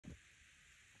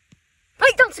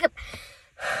once again,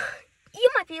 you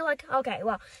might be like, okay,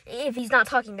 well, if he's not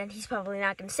talking, then he's probably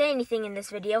not going to say anything in this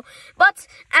video. But,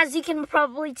 as you can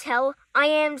probably tell, I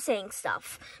am saying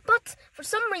stuff. But, for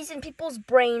some reason, people's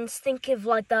brains think of,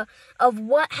 of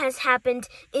what has happened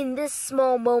in this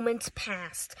small moment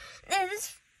past. This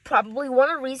is probably one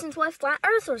of the reasons why flat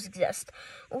earthers exist.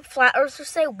 Well, flat earthers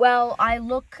say, well, I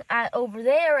look at over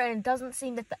there, and it doesn't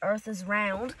seem that the earth is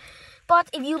round. But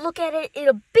if you look at it in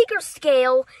a bigger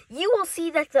scale, you will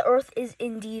see that the earth is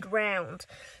indeed round.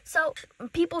 So,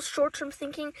 people's short-term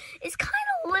thinking is kind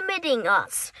of limiting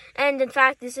us. And in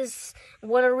fact, this is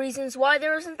one of the reasons why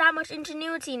there isn't that much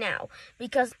ingenuity now.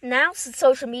 Because now,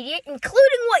 social media,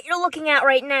 including what you're looking at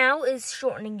right now, is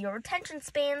shortening your attention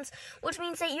spans, which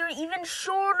means that you're even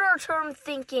shorter-term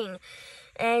thinking.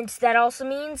 And that also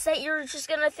means that you're just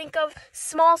going to think of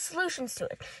small solutions to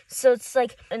it. So it's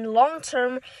like, in the long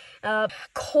term,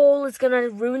 coal is going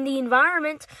to ruin the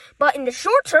environment. But in the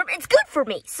short term, it's good for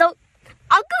me. So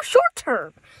I'll go short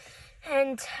term.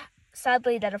 And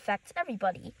sadly, that affects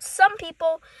everybody. Some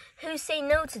people who say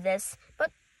no to this,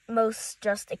 but most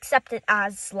just accept it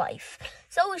as life.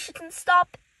 So we shouldn't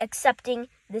stop accepting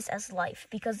this as life,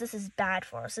 because this is bad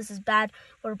for us. This is bad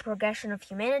for the progression of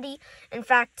humanity. In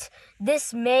fact,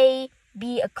 this may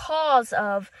be a cause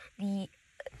of the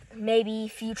maybe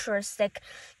futuristic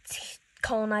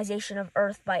colonization of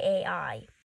Earth by AI.